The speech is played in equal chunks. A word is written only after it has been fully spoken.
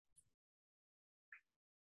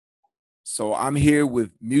So I'm here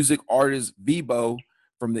with music artist Vibo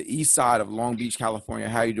from the east side of Long Beach, California.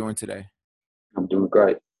 How you doing today? I'm doing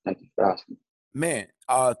great. Thank you for asking. Man,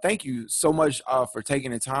 thank you so much for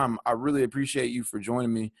taking the time. I really appreciate you for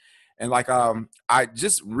joining me. And I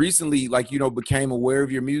just recently became aware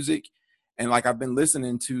of your music, and like I've been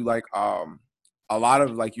listening to a lot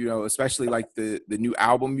of especially like the new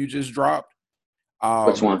album you just dropped,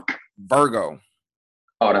 Which um, one? Virgo.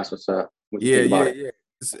 Oh, that's what's up. What you Yeah, think yeah, about it? yeah.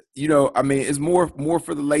 I mean, it's more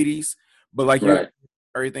for the ladies, but Right.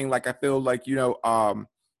 everything. Like I feel like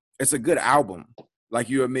it's a good album. Like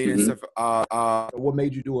you, I mean, and hmm stuff. What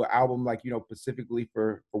made you do an album like specifically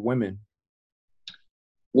for women?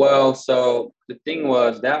 Well, so the thing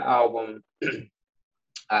was that album,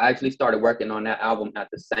 I actually started working on that album at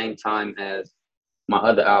the same time as my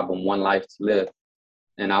other album, One Life to Live.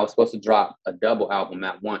 And I was supposed to drop a double album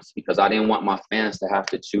at once because I didn't want my fans to have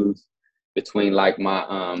to choose between like my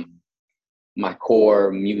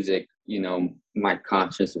core music, my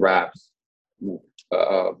conscious raps,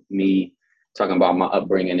 me talking about my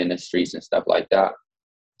upbringing in the streets and stuff like that.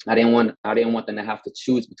 I didn't want them to have to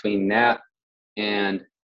choose between that and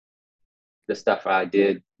the stuff I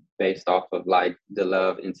did based off of like the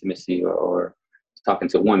love, intimacy, or talking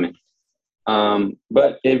to women.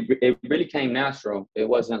 But it really came natural. It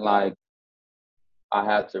wasn't like I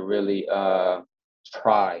had to really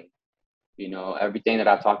try. Everything that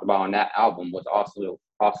I talked about on that album was also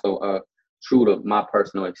true to my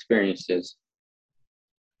personal experiences.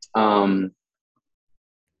 Um,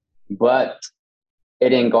 but it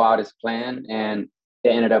didn't go out as planned, and it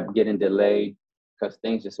ended up getting delayed because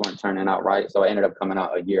things just weren't turning out right. So it ended up coming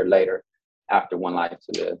out a year later after One Life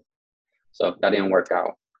to Live. So that didn't work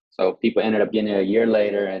out. So people ended up getting it a year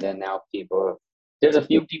later, and then now there's a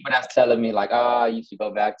few people that's telling me like, oh, you should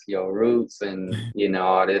go back to your roots and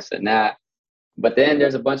all this and that. But then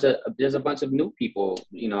there's a bunch of new people.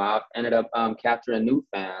 I've ended up capturing new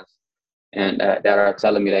fans and that are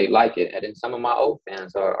telling me they like it. And then some of my old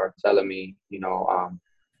fans are telling me, I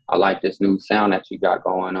like this new sound that you got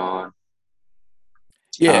going on.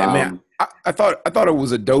 Yeah, man. Um, I thought it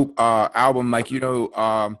was a dope album. I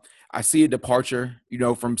see a departure,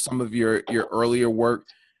 from some of your earlier work.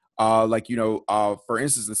 For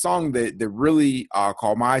instance, the song that really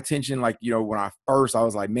caught my attention, when I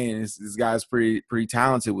was like, man, this guy's pretty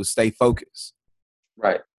talented, was Stay Focused.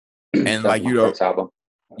 right. And That's my first album.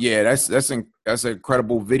 yeah, that's an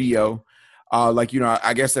incredible video.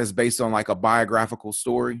 I guess that's based on like a biographical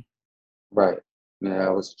story. Right. Yeah,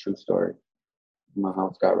 that was a true story. My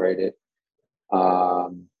house got raided.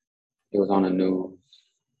 Um, it was on the news.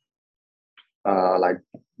 Like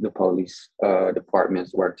the police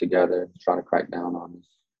departments work together to try to crack down on us.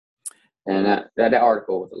 And that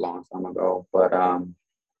article was a long time ago, but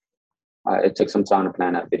it took some time to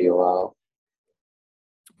plan that video out.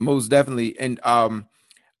 Most definitely. And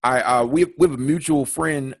we have a mutual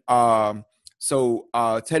friend.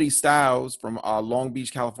 Teddy Styles from Long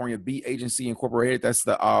Beach, California, Beat Agency Incorporated. That's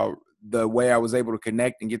the way I was able to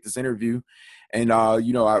connect and get this interview. And I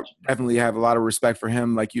definitely have a lot of respect for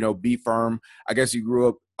him. Beat Firm. I guess you grew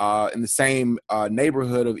up in the same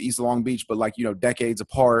neighborhood of East Long Beach, but decades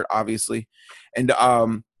apart, obviously. And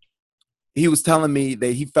he was telling me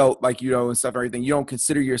that he felt and stuff and everything. You don't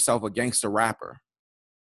consider yourself a gangster rapper.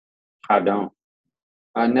 I don't.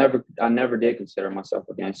 I never did consider myself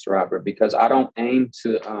a gangster rapper because I don't aim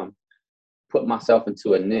to put myself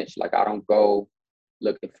into a niche. Like I don't go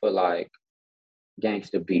looking for like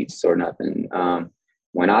gangster beats or nothing.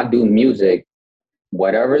 When I do music,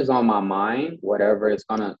 whatever is on my mind, whatever is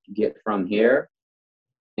gonna get from here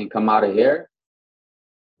and come out of here,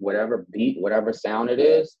 whatever beat, whatever sound it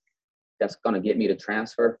is, that's gonna get me to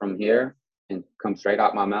transfer from here and come straight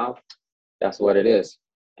out my mouth. That's what it is,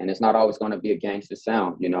 and it's not always gonna be a gangster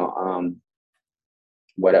sound.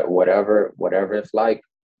 Whatever it's like,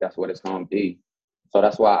 that's what it's gonna be. So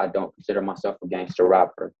that's why I don't consider myself a gangster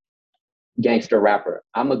rapper. Gangster rapper.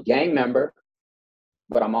 I'm a gang member,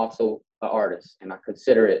 but I'm also an artist, and I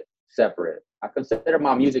consider it separate. I consider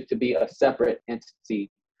my music to be a separate entity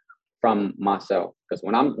from myself, because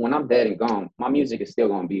when I'm dead and gone, my music is still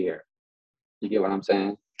gonna be here. You get what I'm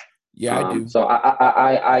saying? Yeah, I do. So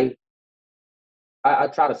I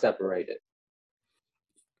try to separate it.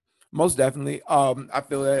 Most definitely. I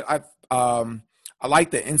feel that I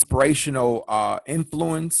like the inspirational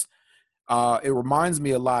influence. It reminds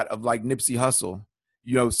me a lot of like Nipsey Hussle.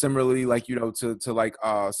 Similarly,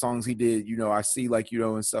 to songs he did. I see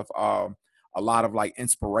and stuff. a lot of like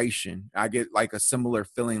inspiration. I get like a similar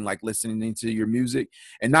feeling like listening to your music,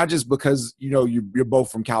 and not just because you're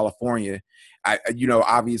both from California.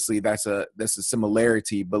 Obviously that's a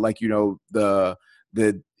similarity, but like the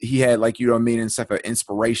he had like what I mean, and stuff of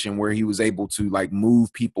inspiration where he was able to like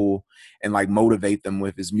move people and like motivate them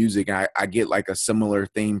with his music. And I get like a similar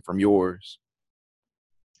theme from yours.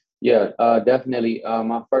 Yeah, definitely.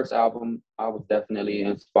 My first album, I was definitely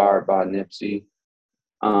inspired by Nipsey.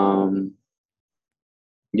 Um,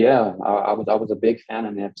 yeah, I was a big fan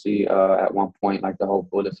of Nipsey at one point, like the whole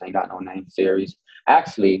Bullets Ain't Got No Name series.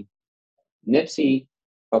 Actually, Nipsey.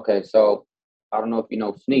 Okay, so I don't know if you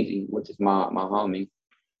know Sneezy, which is my homie.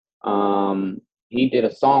 He did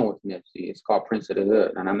a song with Nipsey. It's called Prince of the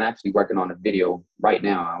Hood, and I'm actually working on a video right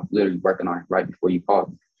now. I was literally working on it right before you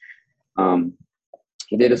called me. Um,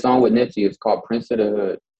 he did a song with Nipsey. It's called Prince of the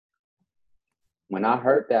Hood. When I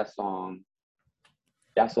heard that song,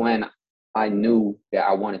 that's when I knew that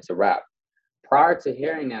I wanted to rap. Prior to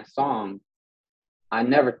hearing that song, I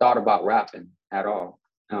never thought about rapping at all.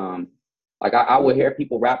 Um, like I would hear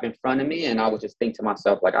people rap in front of me, and I would just think to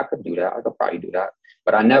myself, like, I could do that. I could probably do that.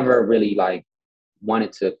 But I never really like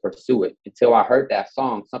wanted to pursue it until I heard that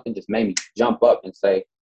song. Something just made me jump up and say,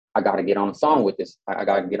 I got to get on a song with this. I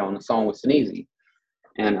got to get on a song with Sneezy.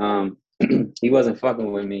 And he wasn't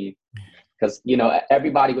fucking with me because,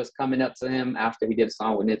 everybody was coming up to him after he did a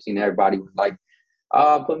song with Nipsey, and everybody was like,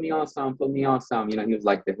 put me on some, put me on some. He was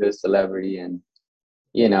like the hood celebrity, and,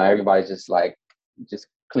 everybody's just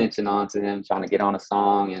clinching on to him, trying to get on a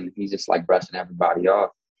song, and he's just like brushing everybody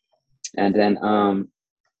off. And then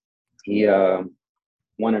he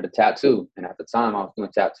wanted a tattoo. And at the time I was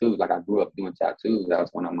doing tattoos. Like I grew up doing tattoos. That was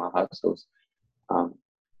one of my hustles.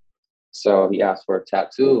 So he asked for a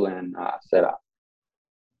tattoo, and I said,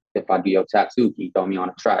 if I do your tattoo, can you throw me on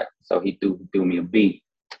a track? So he threw me a beat,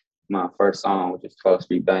 my first song, which is 12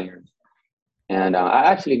 Street Bangers. And I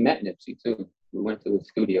actually met Nipsey too. We went to his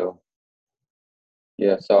studio.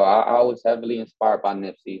 Yeah, so I was heavily inspired by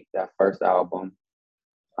Nipsey, that first album,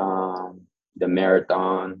 the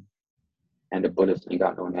Marathon, and the Bullets Ain't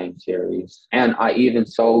Got No Name series. And I even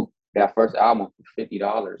sold that first album for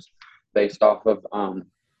 $50 based off of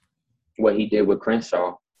what he did with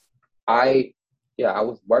Crenshaw. I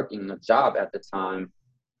was working a job at the time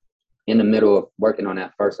in the middle of working on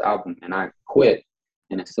that first album, and I quit.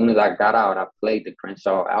 And as soon as I got out, I played the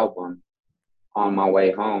Crenshaw album on my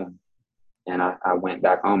way home, and I went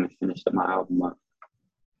back home and finished my album up.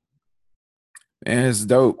 And it's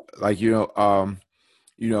dope. Like, you know,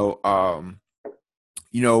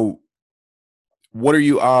 what are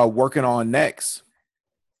you working on next?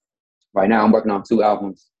 Right now, I'm working on 2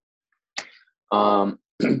 albums.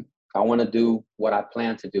 I want to do what I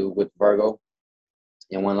plan to do with Virgo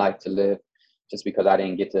and One Life to Live, just because I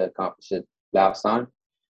didn't get to accomplish it last time.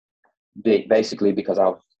 Basically, because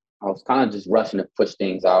I was kind of just rushing to push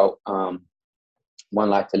things out. One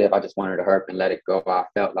Life to Live, I just wanted to hurry up and let it go. I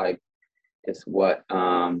felt like it's what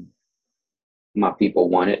my people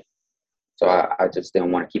wanted. So I just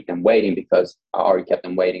didn't want to keep them waiting because I already kept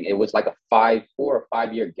them waiting. It was like a 4 or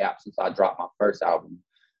 5 year gap since I dropped my first album.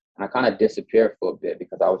 And I kind of disappeared for a bit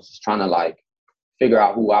because I was just trying to like figure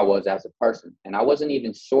out who I was as a person. And I wasn't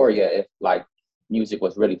even sure yet if like music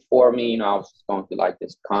was really for me. I was just going through like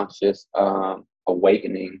this conscious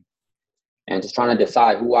awakening and just trying to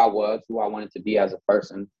decide who I was, who I wanted to be as a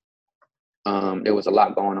person. There was a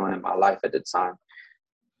lot going on in my life at the time.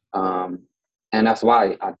 And that's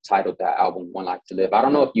why I titled that album One Life to Live. I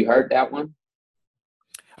don't know if you heard that one.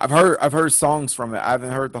 I've heard songs from it. I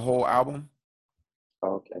haven't heard the whole album.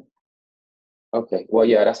 Okay. Well,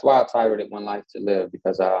 yeah, that's why I titled it One Life to Live,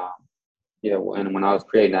 because when I was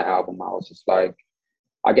creating that album, I was just like,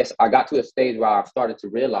 I guess I got to a stage where I started to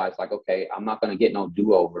realize like, okay, I'm not gonna get no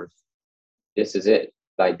do-overs. This is it.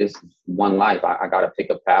 Like, this is one life. I gotta pick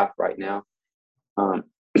a path right now.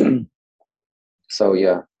 So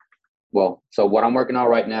yeah. Well, so what I'm working on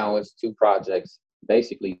right now is 2 projects,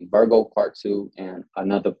 basically Virgo Part 2 and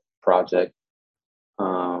another project,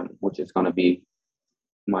 which is going to be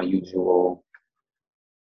my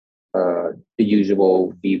the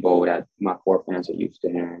usual Bebo that my core fans are used to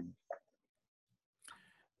hearing.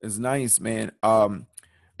 It's nice, man. And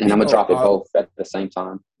I'm gonna drop it both at the same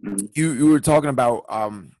time. Mm-hmm. You were talking about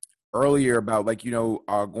earlier about like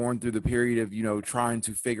going through the period of trying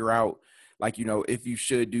to figure out like if you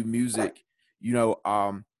should do music. What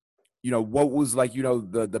was like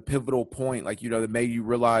the pivotal point like that made you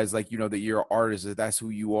realize like that you're an artist, that that's who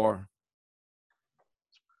you are.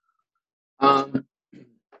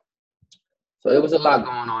 So it was a lot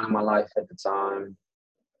going on in my life at the time.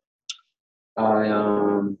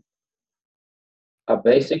 I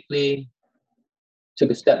basically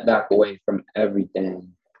took a step back away from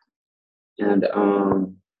everything. And,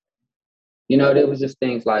 there was just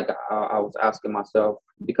things like I was asking myself,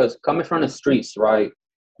 because coming from the streets, right,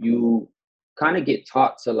 you kind of get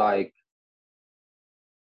taught to like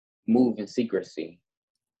move in secrecy,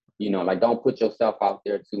 like don't put yourself out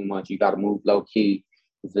there too much. You got to move low key,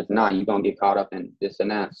 because if not, you're going to get caught up in this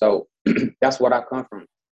and that. So that's what I come from.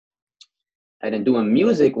 And then doing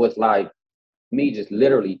music was like me just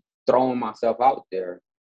literally throwing myself out there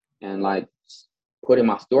and like putting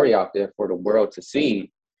my story out there for the world to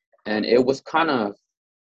see. And it was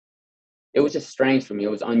just strange for me.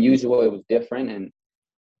 It was unusual. It was different. And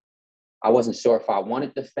I wasn't sure if I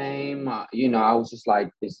wanted the fame. I was just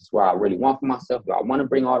like, this is what I really want for myself. Do I want to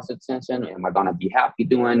bring all this attention? Am I going to be happy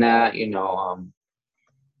doing that?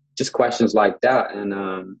 Just questions like that.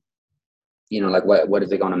 And, like what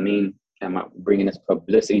is it going to mean? Am I bringing this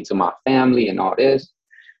publicity to my family and all this?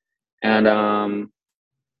 And,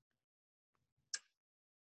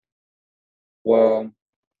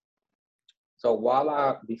 so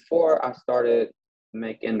before I started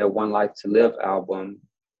making the One Life to Live album,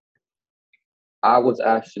 I was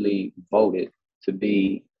actually voted to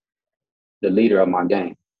be the leader of my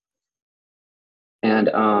gang. And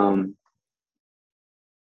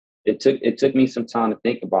it took me some time to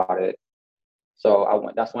think about it.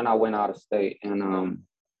 So that's when I went out of state, and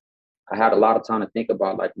I had a lot of time to think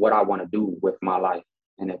about like what I want to do with my life,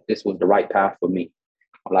 and if this was the right path for me,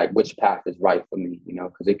 or like which path is right for me,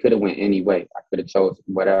 because it could have went any way. I could have chose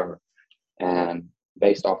whatever, and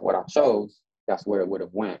based off what I chose, that's where it would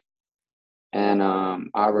have went. And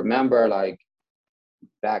I remember like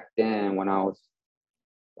back then when I was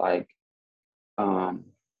like, I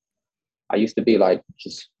used to be like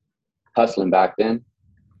just hustling back then,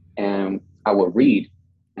 and I would read.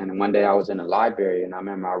 And one day I was in a library, and I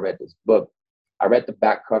remember I read this book. I read the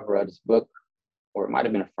back cover of this book, or it might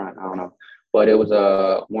have been a front, I don't know. But it was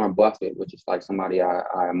Warren Buffett, which is like somebody I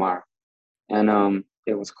admire. And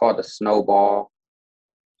it was called the Snowball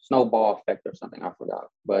Effect or something, I forgot.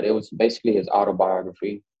 But it was basically his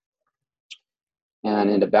autobiography. And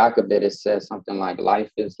in the back of it, it says something like,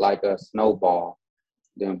 life is like a snowball.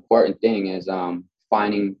 The important thing is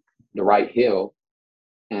finding the right hill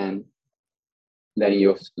and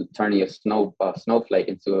turning your snowflake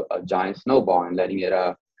into a giant snowball and letting it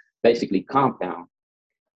basically compound.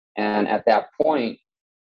 And at that point,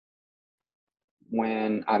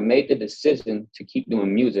 when I made the decision to keep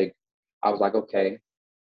doing music, I was like, okay,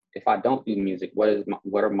 if I don't do music, what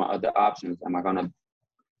are my other options? Am I gonna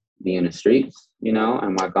be in the streets?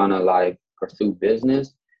 Am I gonna like pursue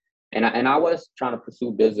business? And I was trying to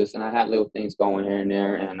pursue business, and I had little things going here and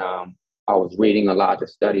there, and I was reading a lot,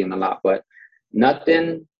 just studying a lot, but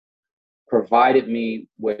nothing provided me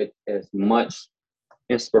with as much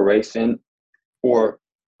inspiration or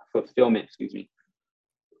fulfillment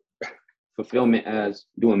as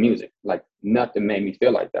doing music. Like nothing made me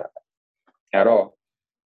feel like that at all.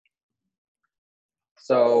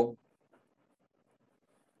 So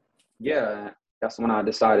yeah, that's when I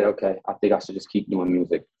decided, okay, I think I should just keep doing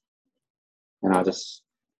music. And I just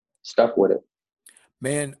stuck with it.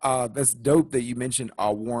 Man, that's dope that you mentioned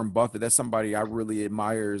Warren Buffett. That's somebody I really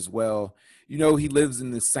admire as well. He lives in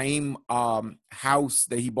the same house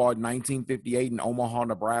that he bought in 1958 in Omaha,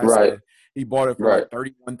 Nebraska. Right. He bought it for Right. like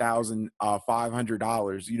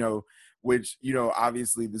 $31,500, which,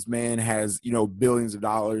 obviously this man has, billions of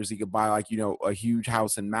dollars. He could buy like, a huge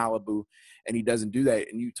house in Malibu, and he doesn't do that.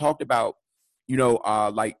 And you talked about,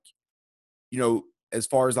 like, as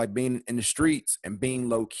far as like being in the streets and being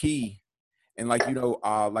low key. And like,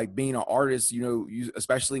 like being an artist, you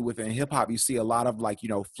especially within hip hop, you see a lot of like,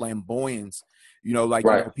 flamboyance, like,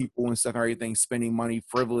 Right. people and stuff and everything spending money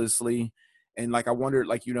frivolously. And like, I wondered,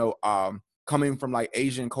 like, coming from like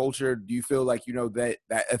Asian culture, do you feel like,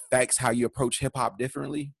 that affects how you approach hip hop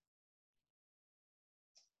differently?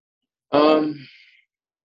 I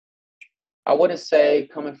wouldn't say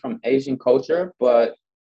coming from Asian culture, but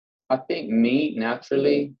I think me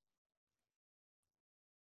naturally,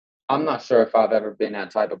 I'm not sure if I've ever been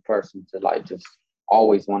that type of person to like just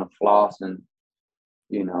always want to floss and,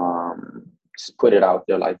 just put it out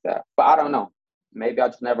there like that. But I don't know. Maybe I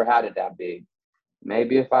just never had it that big.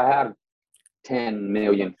 Maybe if I had 10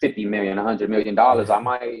 million, 50 million, $100 million, I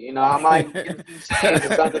might get a few chains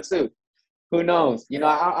or something too. Who knows?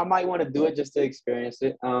 I might want to do it just to experience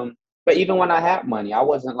it. But even when I had money, I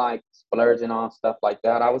wasn't like splurging on stuff like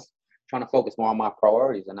that. I was trying to focus more on my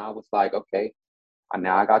priorities. And I was like, okay,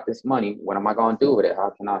 now I got this money. What am I going to do with it?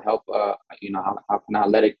 How can I help? How can I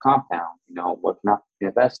let it compound? What can I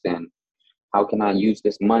invest in? How can I use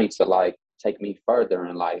this money to like take me further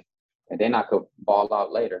in life, and then I could ball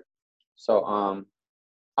out later. So I'm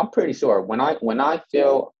pretty sure when I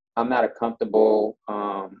feel I'm at a comfortable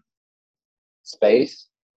space,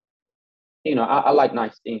 I like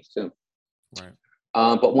nice things too. Right.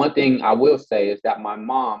 But one thing I will say is that my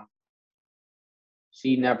mom,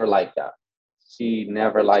 she never liked that. She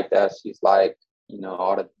never liked that. She's like,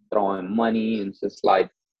 all the throwing money and just like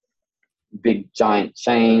big giant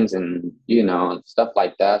chains and stuff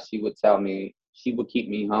like that. She would keep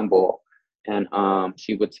me humble, and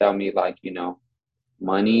she would tell me like,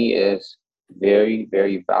 money is very,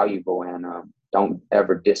 very valuable, and don't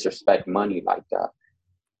ever disrespect money like that,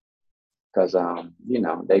 because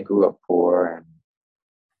they grew up poor and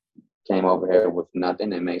came over here with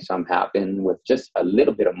nothing and made something happen with just a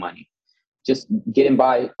little bit of money, just getting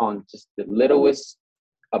by on just the littlest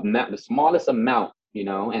amount, the smallest amount,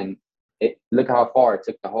 and look how far it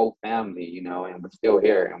took the whole family, and we're still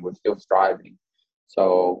here and we're still striving.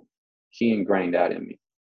 So she ingrained that in me.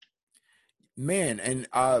 Man, and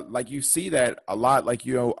like you see that a lot, like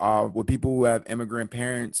with people who have immigrant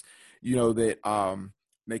parents, that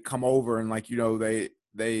they come over and like they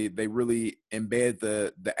really embed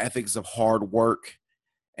the ethics of hard work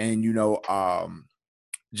and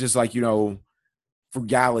just like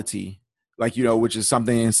frugality, like which is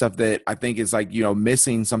something and stuff that I think is like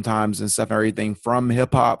missing sometimes and stuff and everything from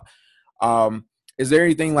hip hop. Is there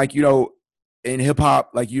anything like in hip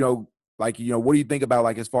hop, like what do you think about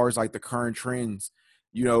like as far as like the current trends?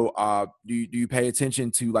 Do you pay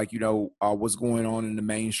attention to like what's going on in the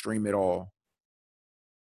mainstream at all?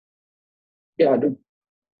 Yeah, I do.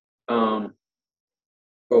 Um,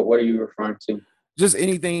 but what are you referring to? Just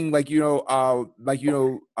anything like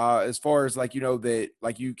as far as like that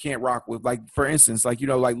like you can't rock with, like for instance like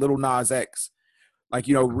like Little Nas X, like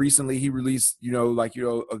recently he released like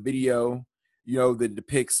a video that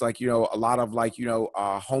depicts like a lot of like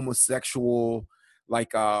homosexual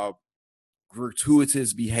like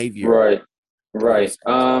gratuitous behavior. Right, right.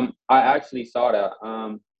 I actually saw that.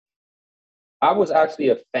 I was actually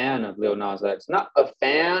a fan of Lil Nas X. Not a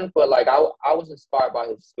fan, but like I was inspired by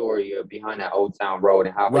his story behind that Old Town Road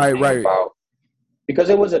and how it Right, came right. about, because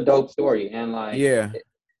it was a dope story, and like Yeah.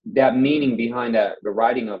 that meaning behind that, the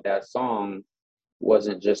writing of that song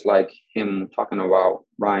wasn't just like him talking about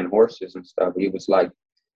riding horses and stuff. He was like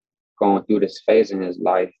going through this phase in his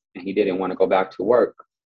life, and he didn't want to go back to work.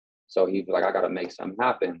 So he was like, I got to make something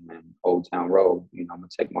happen. And Old Town Road, I'm going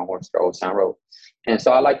to take my horse to Old Town Road. And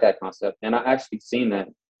so I like that concept. And I actually seen that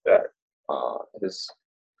his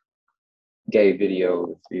gay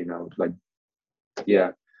videos, like,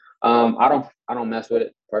 yeah. I don't mess with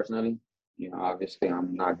it personally. Obviously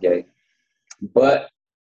I'm not gay, but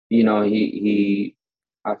he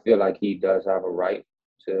I feel like he does have a right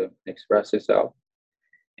to express himself.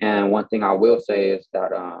 And one thing I will say is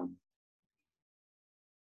that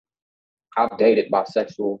I've dated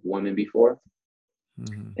bisexual women before,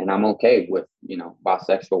 Mm-hmm. and I'm okay with,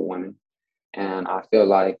 bisexual women. And I feel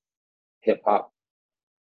like hip hop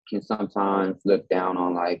can sometimes look down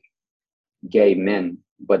on like gay men,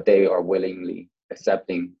 but they are willingly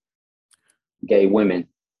accepting gay women,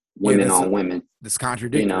 Yeah, women on women. that's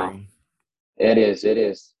You know, contradictory. it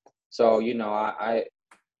is. So, I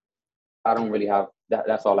don't really have that.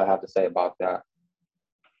 That's all I have to say about that.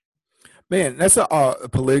 Man, that's a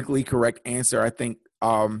politically correct answer. I think,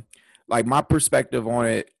 like my perspective on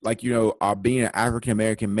it, like being an African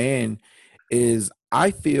American man, is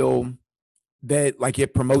I feel that like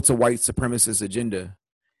it promotes a white supremacist agenda,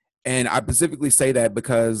 and I specifically say that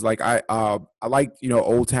because like I like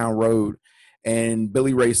Old Town Road and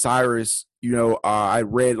Billy Ray Cyrus. I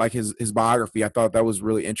read like his biography. I thought that was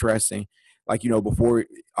really interesting. Like before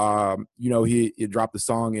he dropped the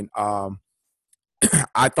song, and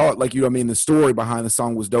I thought like the story behind the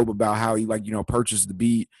song was dope about how he like purchased the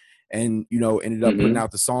beat and ended up putting Mm-hmm.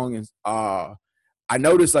 out the song. And I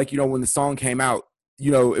noticed like when the song came out,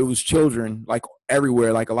 it was children like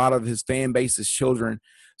everywhere. Like a lot of his fan base is children.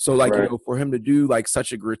 So like Right. for him to do like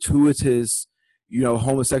such a gratuitous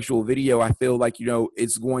homosexual video, I feel like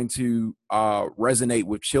it's going to resonate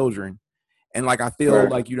with children. And like I feel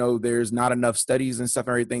Right. like there's not enough studies and stuff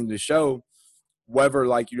and everything to show whether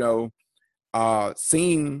like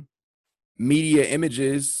seeing media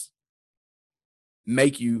images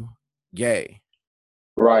make you gay.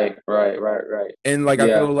 Right. And like I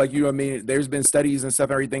Yeah. feel like there's been studies and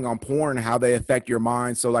stuff everything on porn, how they affect your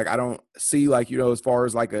mind. So like I don't see like as far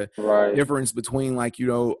as like a Right. difference between like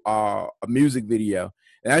a music video.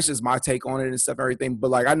 And that's just my take on it and stuff and everything.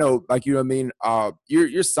 But like I know like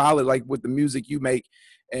you're solid like with the music you make,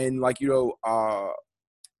 and like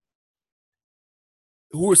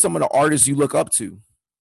who are some of the artists you look up to?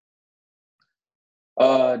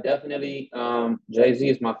 Definitely. Jay-Z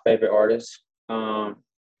is my favorite artist.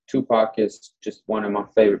 Tupac is just one of my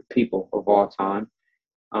favorite people of all time.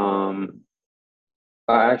 Um,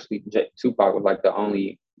 Tupac was like the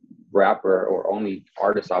only rapper or only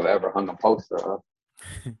artist I've ever hung a poster of.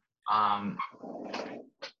 Um,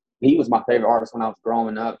 he was my favorite artist when I was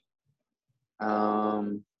growing up.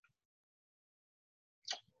 Um,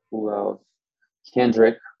 who else?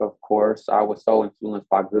 Kendrick, of course. I was so influenced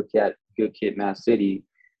by Good Kid, Mad City.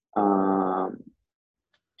 Um,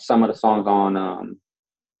 some of the songs on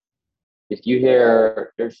if you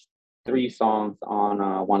hear, there's 3 songs on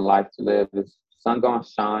One Life to Live. It's Sun Gonna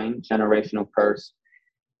Shine, Generational Curse,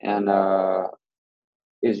 and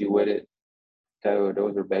Is You With It.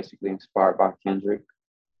 Those are basically inspired by Kendrick.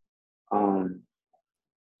 Um,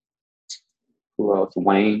 who else?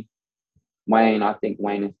 Wayne. I think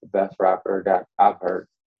Wayne is the best rapper that I've heard,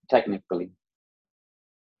 technically.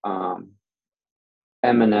 Um,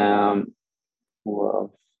 Eminem. Who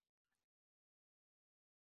else?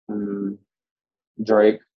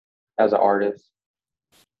 Drake as an artist.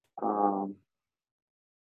 Um,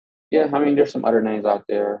 yeah, I mean, there's some other names out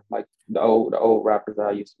there, like the old rappers that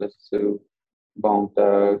I used to listen to, Bone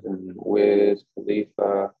Thugs and Wiz,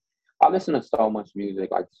 Khalifa. I listen to so much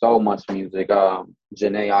music, like so much music. Janae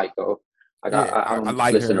Aiko. Like Yeah, I I don't just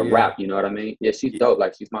like listen her. to Yeah, rap, you know what I mean? Yeah, she's yeah, dope.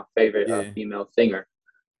 Like she's my favorite yeah. female singer.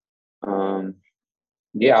 Um,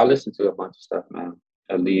 yeah, I listen to a bunch of stuff, man.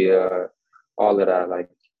 Aaliyah, all of that. Like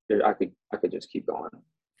I could just keep going.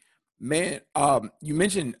 Man, you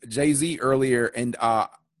mentioned Jay-Z earlier, and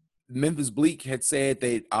Memphis Bleak had said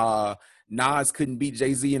that Nas couldn't beat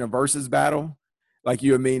Jay-Z in a versus battle. Like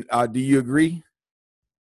you, I mean, do you agree?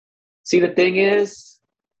 See, the thing is,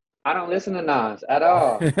 I don't listen to Nas at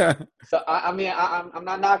all. So I mean, I'm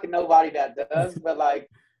not knocking nobody that does, but like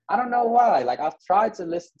I don't know why. Like I've tried to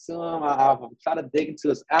listen to him. I've tried to dig into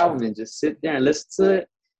his album and just sit there and listen to it,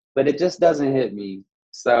 but it just doesn't hit me.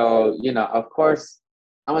 So of course,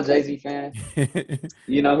 I'm a Jay Z fan.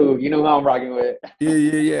 You know who I'm rocking with. Yeah,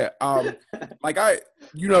 yeah, yeah. Like I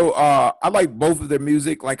like both of their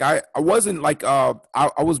music. Like I wasn't like I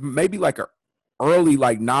was maybe like a early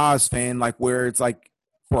like Nas fan, like where it's like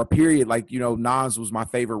for a period, like Nas was my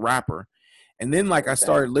favorite rapper. And then like I Okay.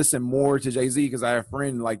 started listening more to Jay-Z because I had a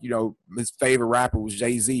friend like, his favorite rapper was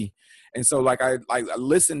Jay-Z. And so like I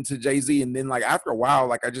listened to Jay-Z, and then like after a while,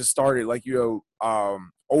 like I just started like,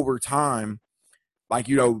 over time, like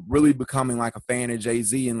really becoming like a fan of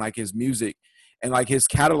Jay-Z and like his music, and like his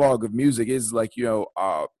catalog of music is like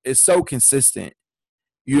it's so consistent.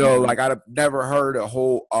 Hmm. Like I've never heard a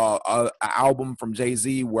whole album from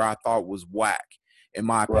Jay-Z where I thought was whack, in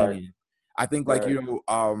my Right. opinion. I think like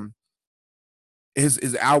Right.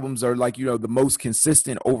 his albums are like the most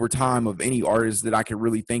consistent over time of any artist that I could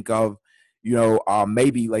really think of.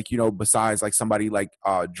 Maybe like besides like somebody like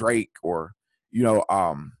Drake, or you know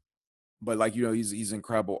but like he's an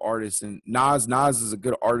incredible artist, and Nas is a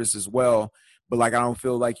good artist as well, but like I don't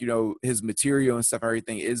feel like his material and stuff,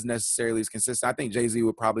 everything is necessarily as consistent. I think Jay-Z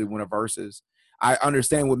would probably win a versus. I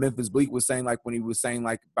understand what Memphis Bleak was saying, like when he was saying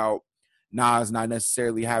like about Nas not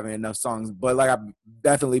necessarily having enough songs, but like I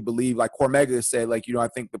definitely believe, like Cormega said, like I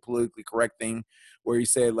think the politically correct thing where he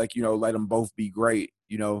said like let them both be great.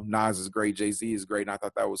 Nas is great, Jay-Z is great, and I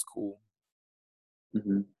thought that was cool.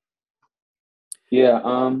 Hmm. Yeah.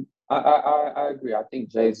 I agree. I think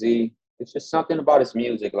Jay Z. It's just something about his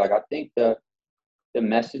music. Like I think the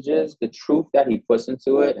messages, the truth that he puts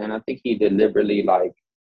into it, and I think he deliberately like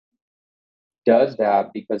does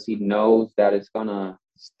that because he knows that it's gonna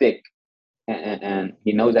stick, and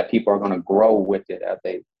he knows that people are gonna grow with it as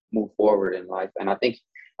they move forward in life. And I think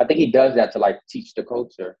he does that to like teach the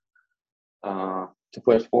culture, to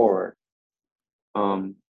push forward.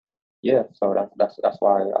 Um, yeah, so that's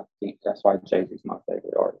why I think that's why Jay Z is my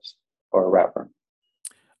favorite artist or rapper.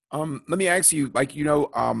 Let me ask you, like,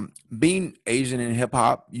 being Asian in hip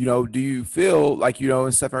hop, do you feel like,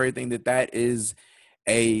 and stuff, everything that is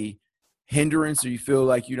a hindrance, or you feel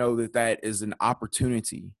like, that is an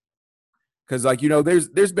opportunity? Because, like,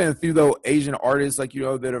 there's been a few though Asian artists, like,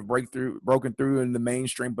 that have broken through in the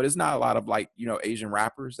mainstream, but it's not a lot of like, Asian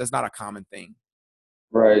rappers. That's not a common thing.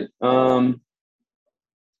 Right.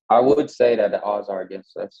 I would say that the odds are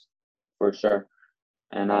against us for sure.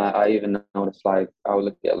 And I even noticed like I would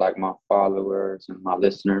look at like my followers and my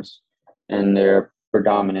listeners, and they're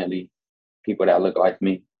predominantly people that look like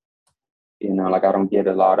me. Like I don't get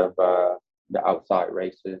a lot of the outside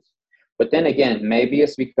races. But then again, maybe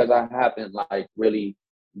it's because I haven't like really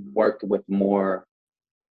worked with more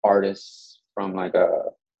artists from like a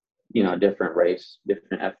different race,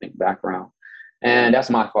 different ethnic background. And that's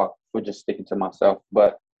my fault for just sticking to myself.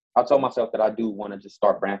 But I told myself that I do want to just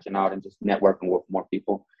start branching out and just networking with more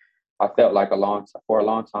people. I felt like for a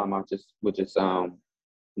long time I just would just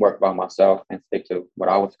work by myself and stick to what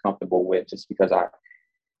I was comfortable with, just because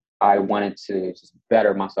I wanted to just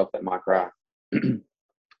better myself at my craft.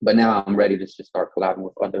 But now I'm ready to just start collabing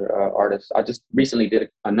with other artists. I just recently did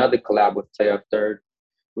another collab with Taeyuk Third,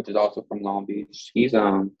 which is also from Long Beach. He's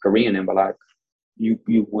Korean, and but like you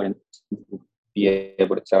wouldn't be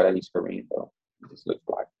able to tell that he's Korean though. He just looks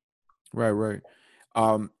black. Right.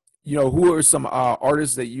 Who are some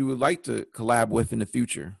artists that you would like to collab with in the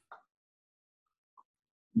future?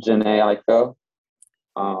 Janae Aiko,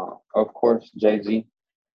 of course, Jay-Z.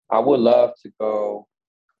 I would love to go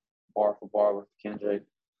bar for bar with Kendrick.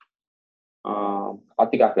 I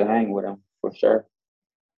think I could hang with him for sure.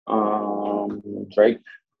 Drake,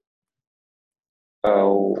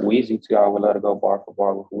 Weezy too. I would love to go bar for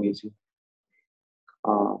bar with Weezy.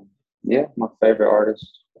 Yeah, my favorite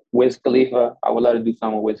artist, Wiz Khalifa. I would love to do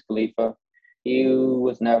something with Wiz Khalifa. He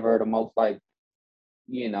was never the most like,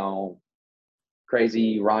 you know,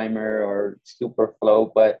 crazy rhymer or super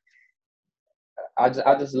flow, but I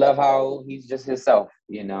just love how he's just himself.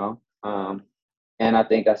 And I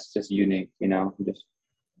think that's just unique, just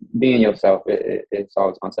being yourself. It's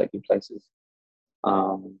always gonna take you places.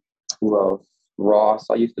 Who else? Ross.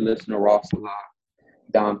 I used to listen to Ross a lot.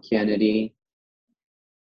 Dom Kennedy,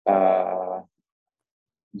 uh,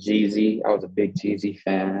 Jeezy. I was a big Jeezy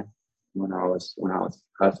fan when I was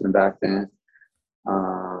hustling back then.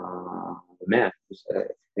 Man,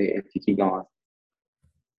 if you keep going.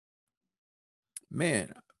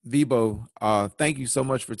 Man, Vibo, thank you so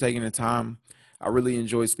much for taking the time. I really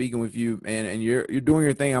enjoyed speaking with you, man. And you're doing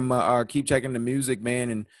your thing. I'm keep checking the music, man,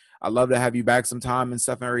 and I love to have you back sometime and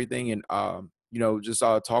stuff and everything, and just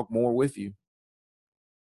talk more with you.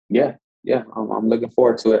 Yeah, yeah. I'm looking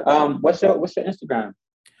forward to it. What's your Instagram?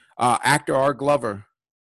 Actor R Glover.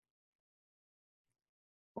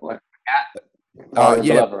 What? At R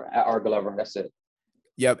Yeah, Glover. At R Glover. That's it.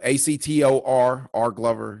 yep. ACTOR R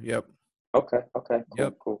Glover. Yep. Okay. Okay.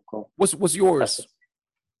 Yep. Cool. What's yours?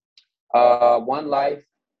 One life.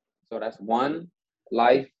 So that's one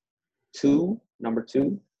life. Number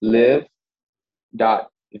two. Live. Dot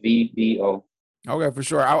VBO. Okay, for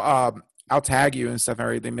sure. I'll tag you and stuff and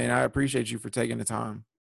everything, man. I appreciate you for taking the time.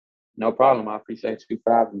 No problem. I appreciate you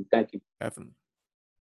for having me. Thank you. Definitely.